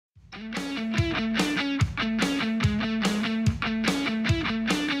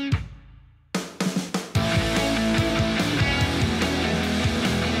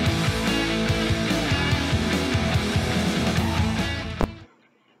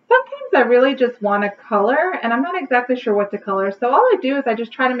I really just want to color, and I'm not exactly sure what to color. So all I do is I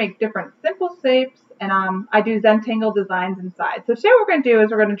just try to make different simple shapes, and I do Zentangle designs inside. So today what we're going to do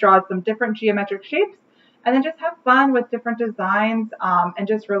is we're going to draw some different geometric shapes, and then just have fun with different designs, and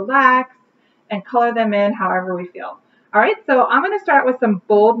just relax and color them in however we feel. All right, so I'm going to start with some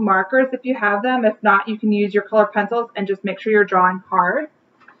bold markers if you have them. If not, you can use your color pencils and just make sure you're drawing hard.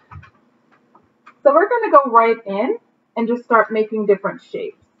 So we're going to go right in and just start making different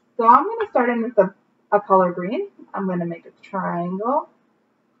shapes. So I'm going to start in with a color green. I'm going to make a triangle.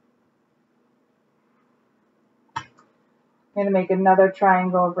 I'm going to make another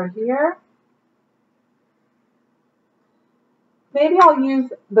triangle over here. Maybe I'll use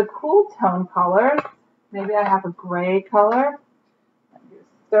the cool tone colors. Maybe I have a gray color.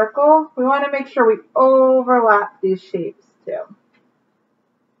 Circle. We want to make sure we overlap these shapes too.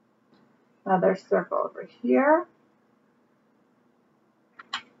 Another circle over here.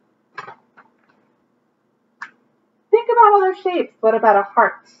 Think about other shapes. What about a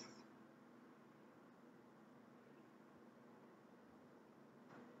heart?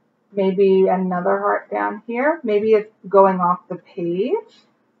 Maybe another heart down here. Maybe it's going off the page.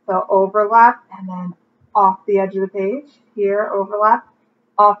 So overlap and then off the edge of the page. Here, overlap,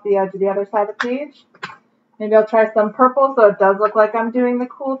 off the edge of the other side of the page. Maybe I'll try some purple so it does look like I'm doing the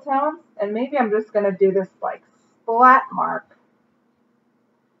cool tones. And maybe I'm just going to do this like splat mark.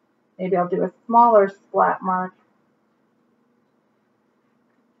 Maybe I'll do a smaller splat mark.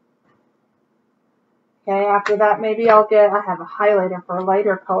 Okay, after that, maybe I have a highlighter for a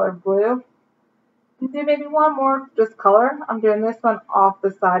lighter color blue. And do maybe one more just color. I'm doing this one off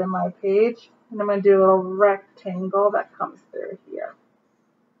the side of my page. And I'm going to do a little rectangle that comes through here.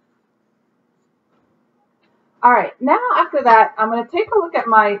 All right, now after that, I'm going to take a look at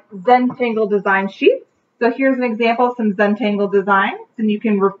my Zentangle design sheets. So here's an example of some Zentangle designs, and you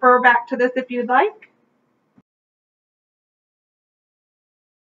can refer back to this if you'd like.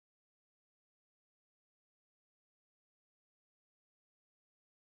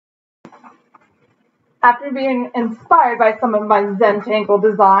 After being inspired by some of my Zentangle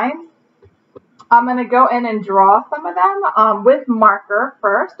designs, I'm going to go in and draw some of them with marker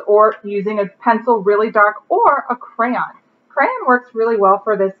first, or using a pencil really dark, or a crayon. Crayon works really well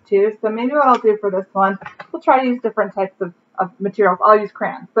for this too, so maybe what I'll do for this one, we'll try to use different types of materials. I'll use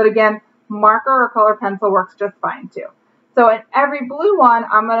crayons, but again, marker or color pencil works just fine too. So in every blue one,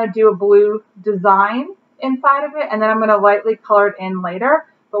 I'm going to do a blue design inside of it, and then I'm going to lightly color it in later.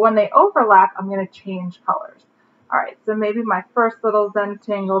 But when they overlap, I'm going to change colors. All right, so maybe my first little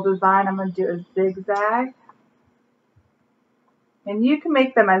Zentangle design, I'm going to do a zigzag. And you can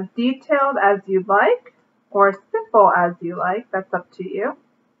make them as detailed as you'd like, or simple as you like. That's up to you.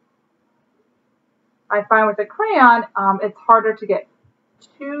 I find with a crayon, it's harder to get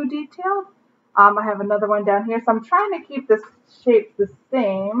too detailed. I have another one down here, so I'm trying to keep this shape the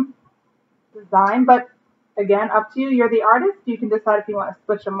same design, but again, up to you. You're the artist. You can decide if you want to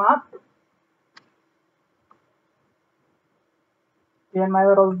switch them up. Doing my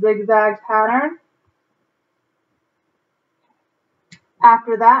little zigzag pattern.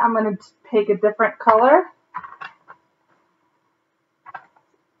 After that, I'm going to take a different color.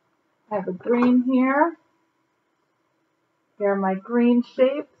 I have a green here. Here are my green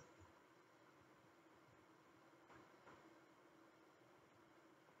shapes.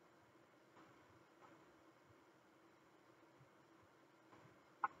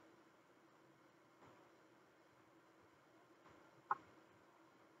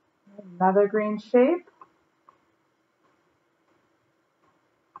 Another green shape.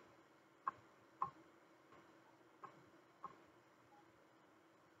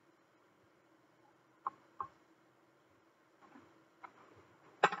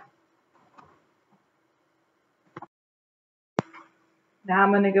 Now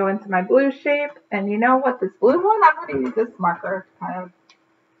I'm going to go into my blue shape, and you know what, this blue one, I'm going to use this marker to kind of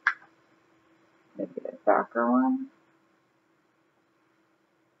make it a darker one.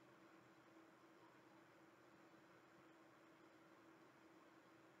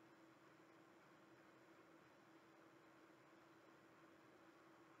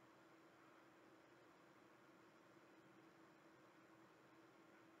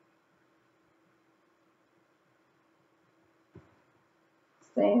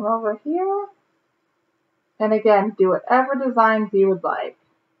 Same over here. And again, do whatever designs you would like.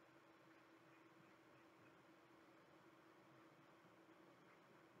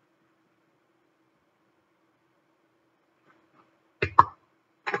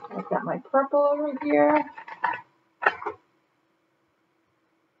 I've got my purple over here.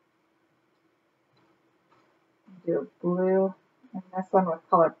 Do a blue And this one with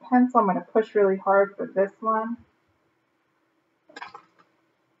colored pencil. I'm going to push really hard for this one.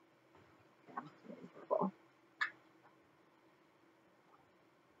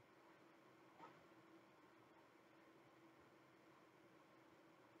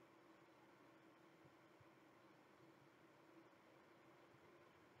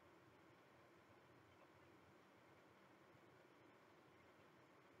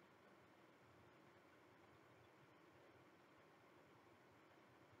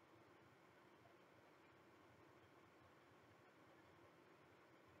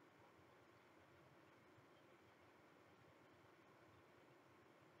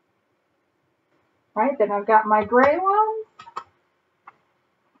 Right, then I've got my gray ones.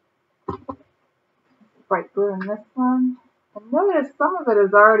 Bright blue in this one. And notice some of it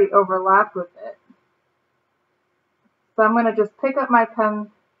is already overlapped with it. So I'm going to just pick up my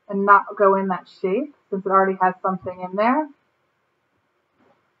pen and not go in that shape since it already has something in there.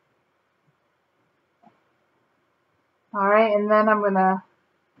 Alright, and then I'm going to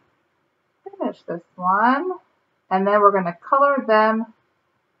finish this one. And then we're going to color them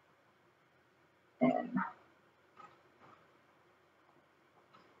in.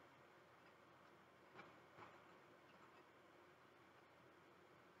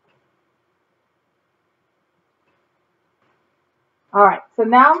 Alright, so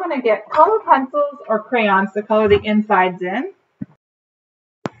now I'm going to get colored pencils or crayons to color the insides in.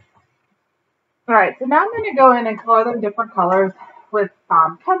 Alright, so now I'm going to go in and color them different colors with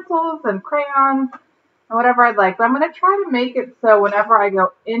pencils and crayons and whatever I'd like. But I'm going to try to make it so whenever I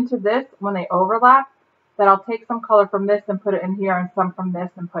go into this, when they overlap, that I'll take some color from this and put it in here and some from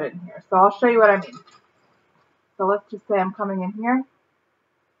this and put it in here. So I'll show you what I mean. So let's just say I'm coming in here.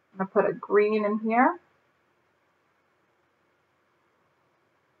 I'm going to put a green in here.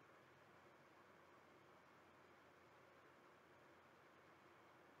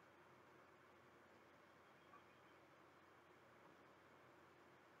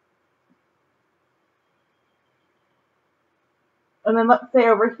 And then let's say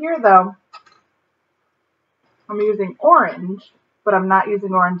over here though, I'm using orange, but I'm not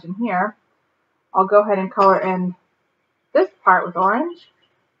using orange in here. I'll go ahead and color in this part with orange.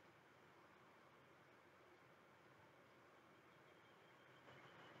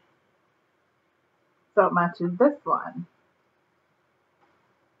 So it matches this one.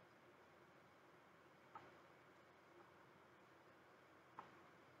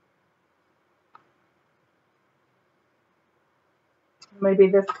 Maybe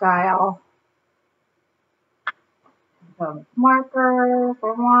this guy I'll go with marker if I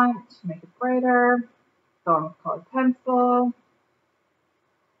want to make it brighter. Go in with colored pencil.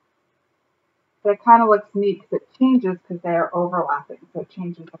 But it kind of looks neat because it changes because they are overlapping. So it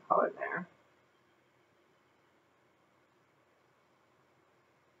changes the color there.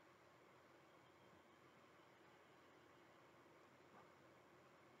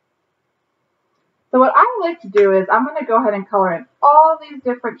 So what I like to do is I'm going to go ahead and color in all these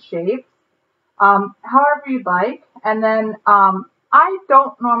different shapes, however you'd like. And then I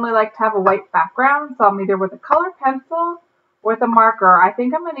don't normally like to have a white background, so I'm either with a colored pencil or with a marker. I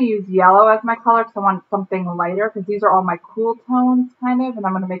think I'm going to use yellow as my color because I want something lighter because these are all my cool tones kind of, and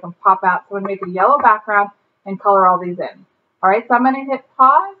I'm going to make them pop out. So I'm going to make a yellow background and color all these in. All right, so I'm going to hit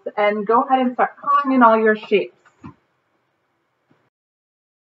pause and go ahead and start coloring in all your shapes.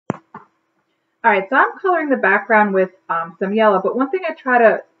 All right, so I'm coloring the background with some yellow, but one thing I try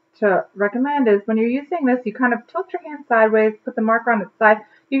to recommend is when you're using this, you kind of tilt your hand sideways, put the marker on its side.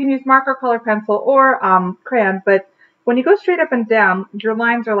 You can use marker, color pencil, or crayon, but when you go straight up and down, your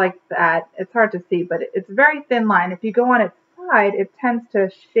lines are like that. It's hard to see, but it's a very thin line. If you go on its side, it tends to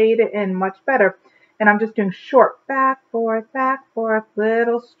shade it in much better. And I'm just doing short back, forth,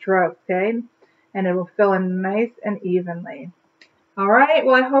 little strokes, okay? And it will fill in nice and evenly. All right,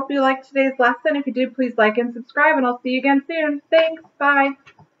 well, I hope you liked today's lesson. If you did, please like and subscribe, and I'll see you again soon. Thanks, bye.